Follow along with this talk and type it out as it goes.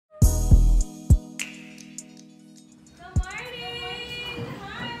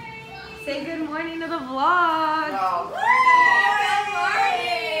Say good morning to the vlog. No. Good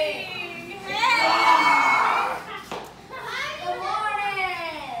morning.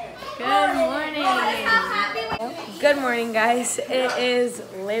 Good morning. Good morning, guys. It is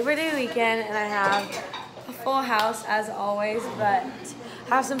Labor Day weekend, and I have a full house as always, but I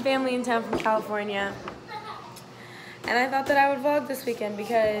have some family in town from California, and I thought that I would vlog this weekend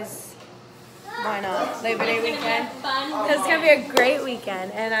because why not? Labor Day weekend. Because it's gonna be a great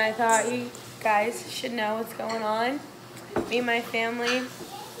weekend, and I thought you guys should know what's going on. Me and my family,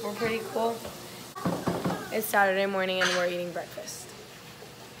 we're pretty cool. It's Saturday morning, and we're eating breakfast.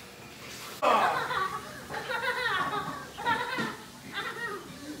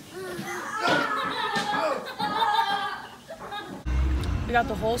 We got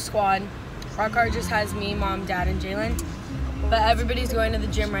the whole squad. Rock Art just has me, Mom, Dad, and Jalen. But everybody's going to the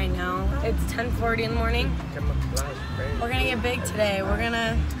gym right now. It's 10:40 in the morning. We're gonna get big today. We're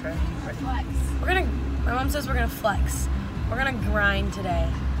gonna flex. My mom says we're gonna flex. We're gonna grind today.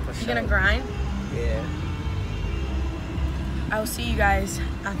 You gonna grind? Yeah. I will see you guys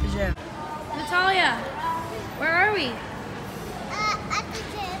at the gym. Natalia, where are we? At the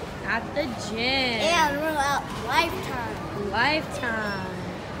gym. At the gym. And we're at Lifetime. Lifetime.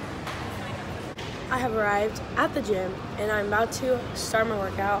 I have arrived at the gym and I'm about to start my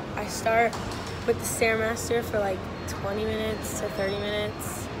workout. I start with the Stairmaster for like 20 minutes to 30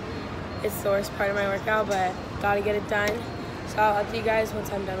 minutes. It's the worst part of my workout, but gotta get it done. So I'll update you guys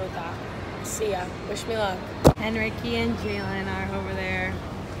once I'm done with that. See ya. Wish me luck. And Ricky and Jalen are over there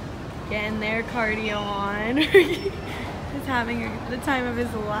getting their cardio on. He's having the time of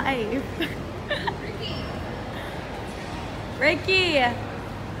his life. Ricky!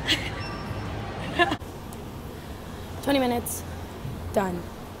 20 minutes, done.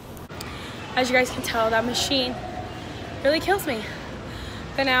 As you guys can tell, that machine really kills me.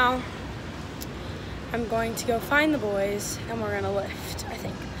 But now, I'm going to go find the boys and we're gonna lift, I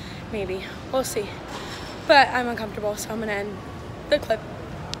think. Maybe, we'll see. But I'm uncomfortable, so I'm gonna end the clip.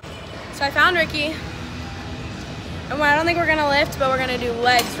 So I found Ricky. And I don't think we're gonna lift, but we're gonna do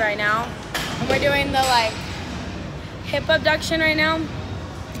legs right now. And we're doing the like hip abduction right now.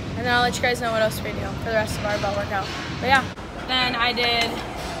 And then I'll let you guys know what else we do for the rest of our butt workout. But yeah, then I did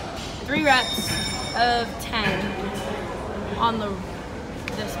 3 reps of 10 on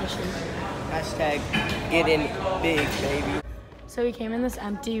this machine. Hashtag getting big, baby. So we came in this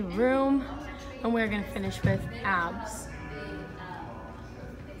empty room and we're gonna finish with abs.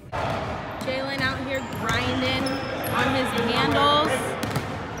 Jalen out here grinding on his handles.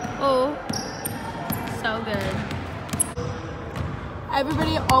 Oh, so good.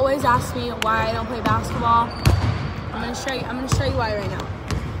 Everybody always asks me why I don't play basketball. I'm gonna show you why right now.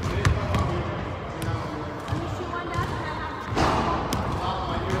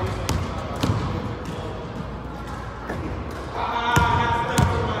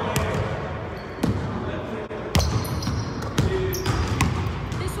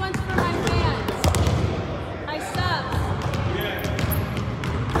 This one's for my fans. My subs.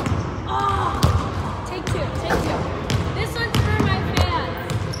 Oh, take two. This one's for my fans.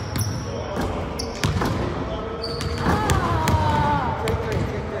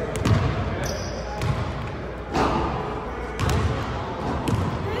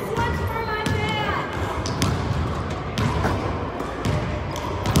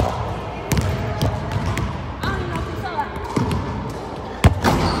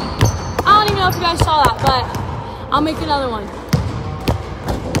 I don't even know if you guys saw that, but I'll make another one.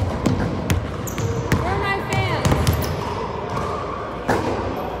 Where are my fans?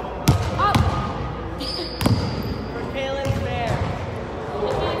 Up. For Keilyn's there. I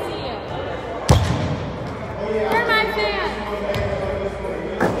can't see you. Where are my fans?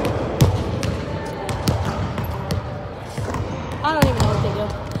 I don't even know what they do.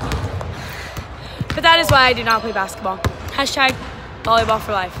 But that is why I do not play basketball. Hashtag volleyball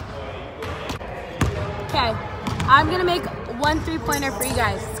for life. Okay, I'm gonna make 1 3-pointer for you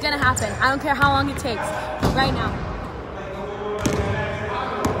guys. It's gonna happen. I don't care how long it takes. Right now.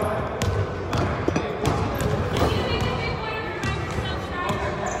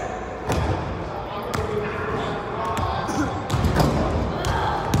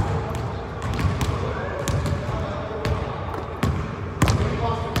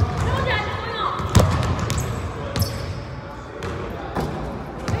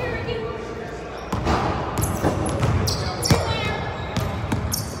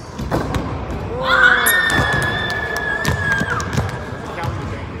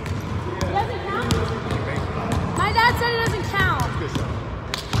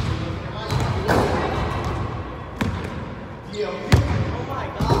 Oh my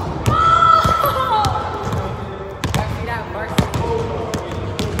God.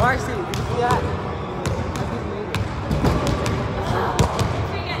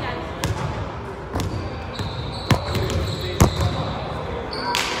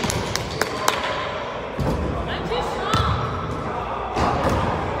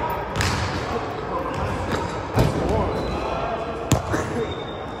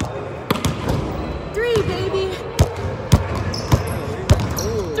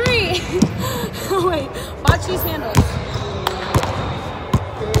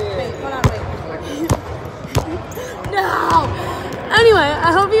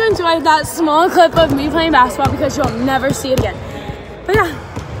 hope you enjoyed that small clip of me playing basketball because you'll never see it again. But yeah,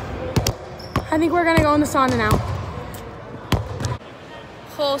 I think we're gonna go in the sauna now.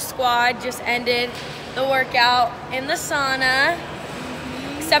 Whole squad just ended the workout in the sauna,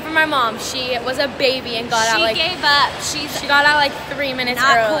 except for my mom. She was a baby and got out like... She gave up. She got out like 3 minutes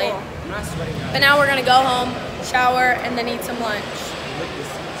early. Cool. But now we're gonna go home, shower, and then eat some lunch.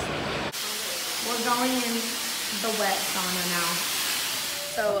 We're going in the wet sauna now.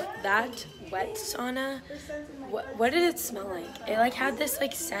 So that wet sauna, what did it smell like? It like had this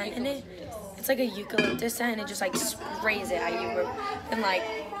like scent in it. It's like a eucalyptus scent and it just like sprays it at you and like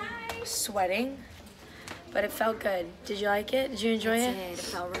sweating. But it felt good. Did you like it? Did you enjoy it? It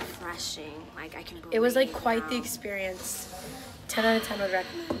felt refreshing. Like I can breathe. It was like quite the experience. 10 out of 10 would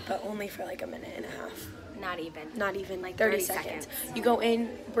recommend, but only for like a minute and a half. Not even Like 30 seconds. You go in,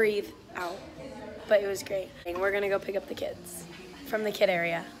 breathe, out. But it was great. And we're gonna go pick up the kids from the kid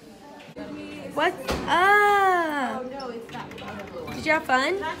area. What's up? Did you have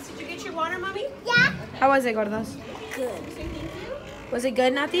fun? Max, did you get your water, Mommy? Yeah. How was it, Gordos? Good. Was it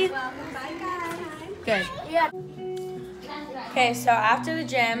good, Nati? Bye, guys. Good. Yeah. Okay, so after the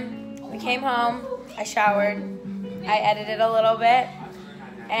gym, we came home, I showered, I edited a little bit,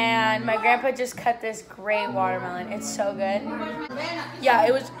 and my grandpa just cut this great watermelon. It's so good. Yeah,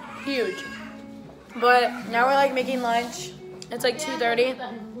 it was huge. But now we're like making lunch. It's like 2:30.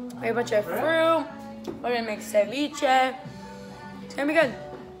 We have a bunch of fruit. We're gonna make ceviche. It's gonna be good.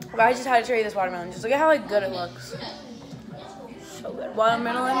 But I just had to show you this watermelon. Just look at how like good it looks. So good.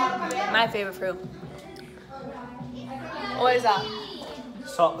 Watermelon, my favorite fruit. What is that?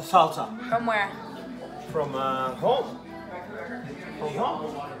 Salsa. From where? From home. From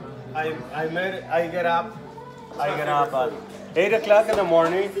home. I get up at 8 o'clock in the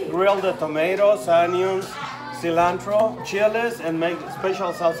morning, grill the tomatoes, onions, cilantro, chilies, and make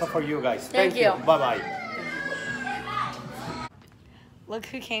special salsa for you guys. Thank you. Bye-bye. Look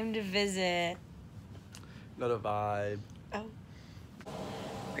who came to visit. Not a vibe. Oh.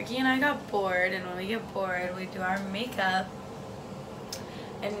 Ricky and I got bored, and when we get bored, we do our makeup.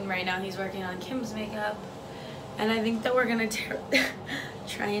 And right now he's working on Kim's makeup. And I think that we're gonna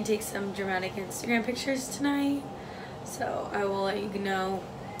try and take some dramatic Instagram pictures tonight. So I will let you know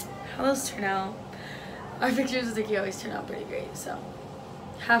how those turn out. Our pictures with Ricky always turn out pretty great, so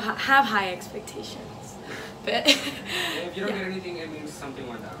have high expectations. But If you don't get anything, it means something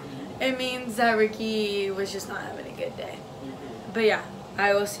went down. it means that Ricky was just not having a good day. But yeah,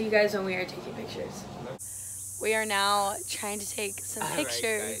 I will see you guys when we are taking pictures. We are now trying to take some pictures.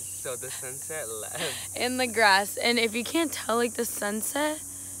 Alright, guys, so the sunset left. In the grass, and if you can't tell, like the sunset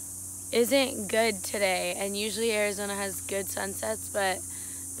isn't good today, and usually Arizona has good sunsets, but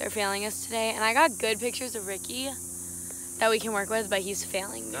they're failing us today. And I got good pictures of Ricky that we can work with, but he's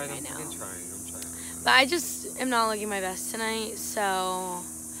failing me right now. I'm trying. But I just am not looking my best tonight, so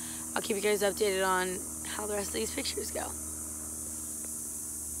I'll keep you guys updated on how the rest of these pictures go.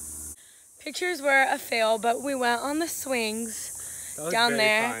 Pictures were a fail, but we went on the swings down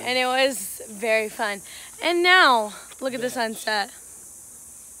there, fun. and it was very fun. And now, look at the sunset.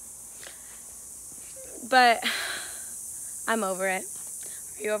 But I'm over it.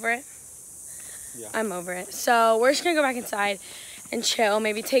 Are you over it? Yeah. I'm over it. So we're just gonna go back inside and chill,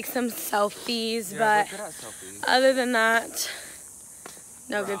 maybe take some selfies, but other than that,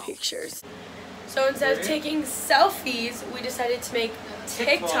 no good pictures. So instead of taking selfies, we decided to make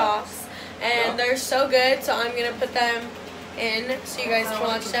TikToks, and they're so good, so I'm gonna put them in so you guys can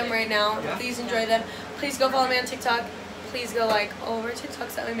watch them right now. Please enjoy them. Please go follow me on TikTok. Please go like all of our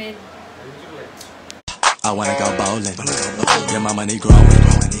TikToks that we made. I wanna go bowling. Your mama need growing.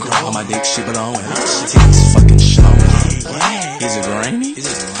 On my dick, she blowing. She tits fucking showing. Is it rainy?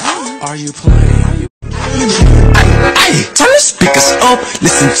 Are you playing? Hey, turn the speakers up.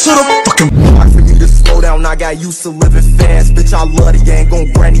 Listen to the fucking. For you to slow down, I got used to living fast. Bitch, I love it. You ain't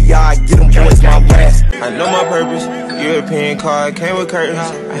gon' granny. I get them boys my last. I know my purpose. European car came with curtains.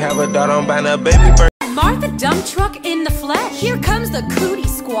 I have a daughter, I'm buying a baby bird. Martha Dump Truck in the flesh. Here comes the cootie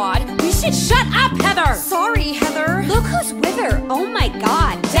squad. We should shut up, Heather. Sorry, Heather. Look who's with her. Oh my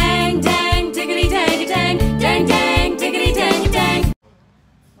god. Dang, dang, diggity, dang, dang, dang, dang, diggity, dang, dang.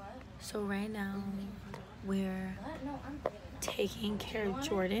 So right now, we're taking care of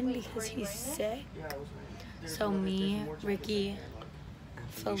Jordan because he's sick. So me, Ricky,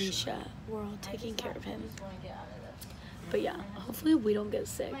 Felicia, we're all taking care of him. But yeah, hopefully we don't get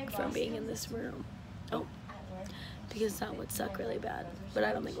sick from being in this room. Oh, because that would suck really bad. But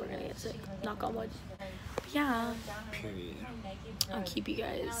I don't think we're gonna get sick. Knock on wood. But yeah, I'll keep you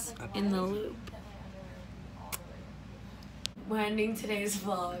guys in the loop. We're ending today's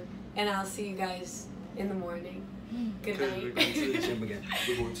vlog, and I'll see you guys in the morning. Good night. We're going to the gym again.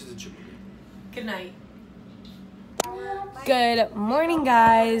 We're going to the gym again. Good night. Good morning,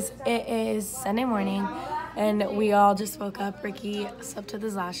 guys. It is Sunday morning, and we all just woke up. Ricky slept with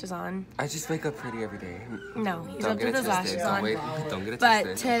his lashes on. I just wake up pretty every day. No, he slept with his lashes on. Don't get it But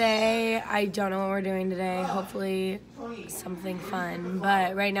twisted. today, I don't know what we're doing today. Hopefully, something fun.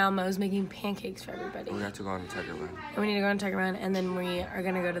 But right now, Mo's making pancakes for everybody. We have to go on a Tiger Run. And we need to go on a Tiger Run, and then we are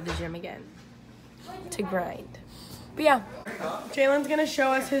gonna go to the gym again to grind. But yeah, Jalen's gonna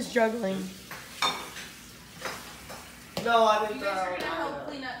show us his juggling. No, I didn't.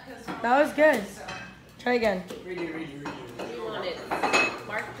 That was good. Try again. You want it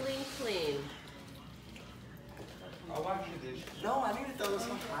sparkling clean. No, I need to throw this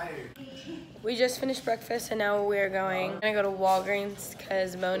on fire. We just finished breakfast and now we're gonna go to Walgreens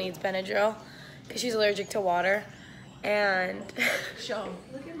because Mo needs Benadryl because she's allergic to water. And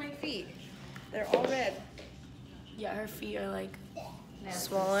Look at my feet. They're all red. yeah, her feet are like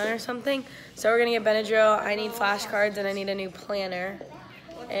swollen or something. So we're gonna get Benadryl. I need flashcards and I need a new planner.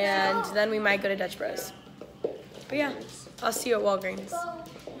 And then we might go to Dutch Bros. But yeah, I'll see you at Walgreens.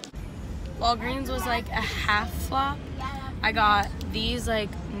 Walgreens was like a half flop. I got these like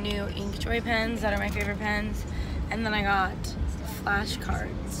new Inkjoy pens that are my favorite pens. And then I got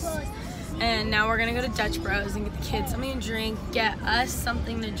flashcards. And now we're gonna go to Dutch Bros and get the kids something to drink, get us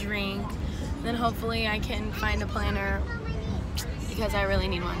something to drink. And then hopefully I can find a planner because I really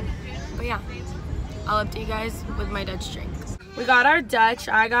need one. But yeah, I'll update you guys with my Dutch drink. We got our Dutch.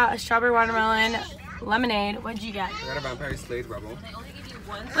 I got a strawberry watermelon lemonade. What'd you get? I got a Vampire Slade Rebel.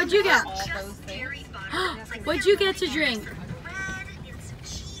 What'd you get? What'd you get to drink?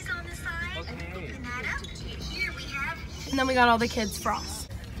 And then we got all the kids' frost.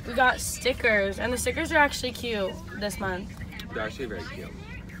 We got stickers, and the stickers are actually cute this month. They're actually very cute.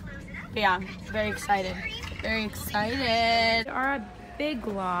 But yeah, very excited. Very excited. We are at Big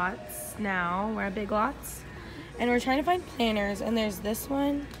Lots now. We're at Big Lots. And we're trying to find planners. And there's this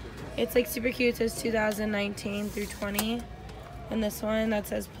one. It's like super cute. It says 2019 through 20. And this one that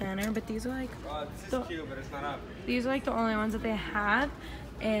says planner. But these are like Cute, but it's not up. these are like the only ones that they have.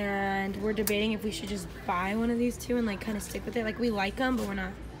 And we're debating if we should just buy one of these two and like kind of stick with it. Like we like them, but we're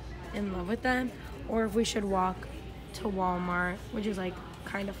not in love with them. Or if we should walk to Walmart, which is like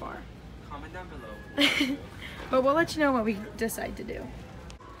kind of far. Comment down below. But we'll let you know what we decide to do.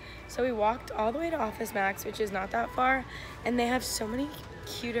 So we walked all the way to Office Max, which is not that far, and they have so many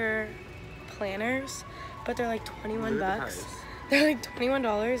cuter planners, but they're like 21 bucks. They're like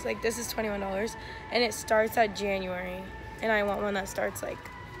 $21. Like this is $21, and it starts at January, and I want one that starts like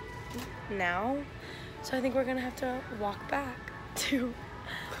now. So I think we're gonna have to walk back to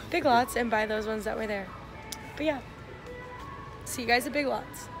Big Lots and buy those ones that were there. But yeah, see you guys at Big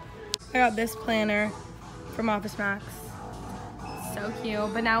Lots. I got this planner from Office Max. So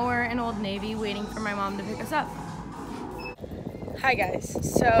cute. But now we're in Old Navy waiting for my mom to pick us up. Hi guys.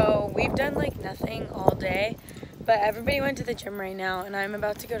 So we've done like nothing all day, but everybody went to the gym right now and I'm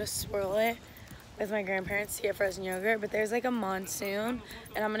about to go to Swirl It with my grandparents to get frozen yogurt, but there's like a monsoon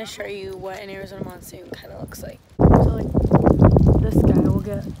and I'm gonna show you what an Arizona monsoon kind of looks like. So like the sky will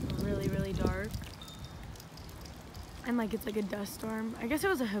get really, really dark. And like it's like a dust storm. I guess it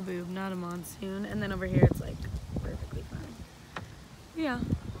was a haboob, not a monsoon. And then over here it's like perfectly fine. Yeah,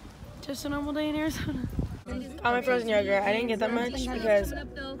 just a normal day in Arizona. Got my frozen yogurt. I didn't get that much because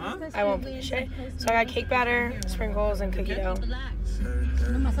I won't finish it. So I got cake batter, sprinkles, and cookie dough.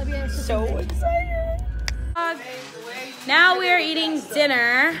 So excited. Now we are eating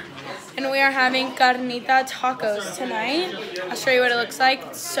dinner and we are having carnita tacos tonight. I'll show you what it looks like.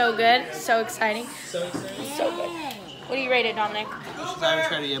 It's so good, so exciting. So good. What do you rate it, Dominic? I haven't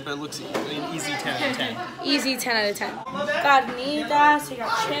tried it yet, but it looks an easy 10 out of 10. Easy 10 out of 10. Carnitas, you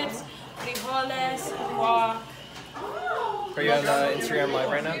got chips, frijoles, guac. Are you on Instagram Live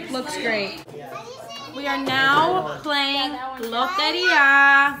right now? Looks great. We are now playing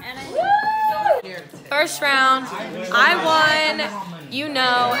Loteria. First round, I won, you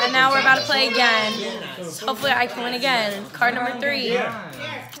know, and now we're about to play again. So hopefully I can win again. Card number 3.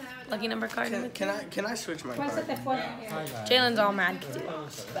 Lucky number card number 3. Can I switch my card? Jalen's all mad.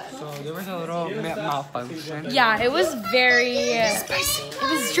 So there was a little malfunction. Yeah, it was very, it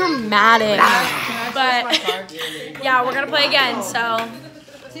was dramatic. But yeah, we're gonna play again, so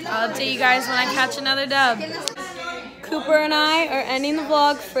I'll update you guys when I catch another dub. Cooper and I are ending the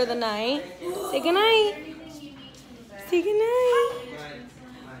vlog for the night. Say goodnight. Say goodnight.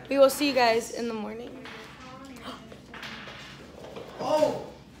 We will see you guys in the morning.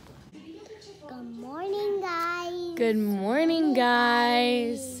 Good morning, guys. Good morning,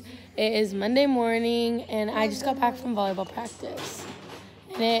 guys. It is Monday morning, and I just got back from volleyball practice.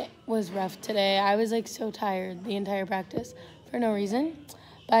 And it was rough today. I was like so tired the entire practice for no reason.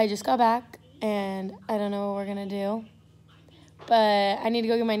 But I just got back, and I don't know what we're gonna do. But I need to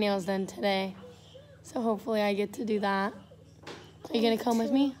go get my nails done today. So hopefully I get to do that. Are you gonna come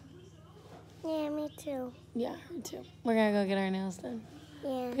with me? Yeah, me too. Yeah, me too. We're gonna go get our nails done. Yeah.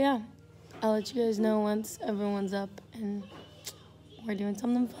 But yeah, I'll let you guys know once everyone's up and we're doing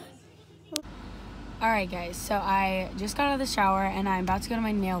something fun. All right, guys, so I just got out of the shower and I'm about to go to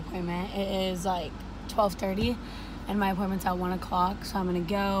my nail appointment. It is like 12:30 and my appointment's at 1 o'clock. So I'm gonna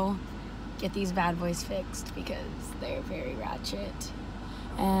go get these bad boys fixed because they're very ratchet.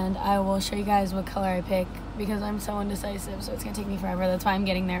 And I will show you guys what color I pick because I'm so indecisive, so it's gonna take me forever. That's why I'm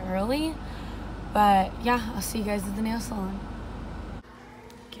getting there early. But yeah, I'll see you guys at the nail salon.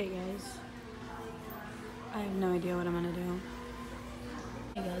 Okay, guys, I have no idea what I'm gonna do.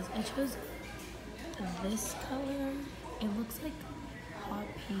 Hey guys, I chose this color. It looks like hot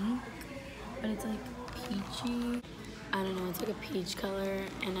pink, but it's like peachy. I don't know, it's like a peach color,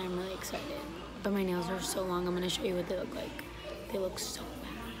 and I'm really excited. But my nails are so long, I'm gonna show you what they look like. They look so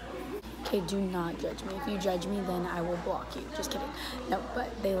bad. Okay, do not judge me. If you judge me, then I will block you. Just kidding. No, but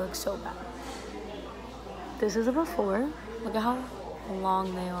they look so bad. This is a before. Look at how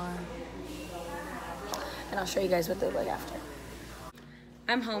long they are. And I'll show you guys what they look like after.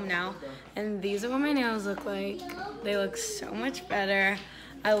 I'm home now, and these are what my nails look like. They look so much better.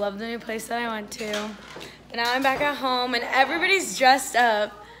 I love the new place that I went to. But now I'm back at home, and everybody's dressed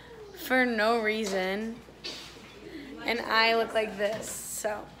up for no reason. And I look like this,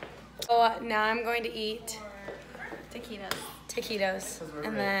 so now I'm going to eat taquitos,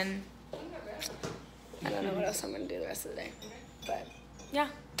 and then I don't know what else I'm going to do the rest of the day, but yeah.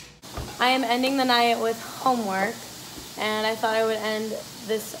 I am ending the night with homework, and I thought I would end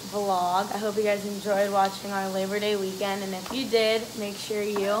this vlog. I hope you guys enjoyed watching our Labor Day weekend, and if you did, make sure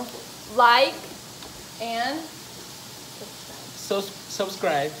you like and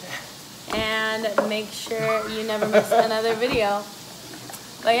subscribe. And make sure you never miss another video.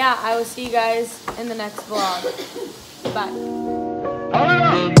 But yeah, I will see you guys in the next vlog.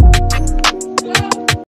 Bye.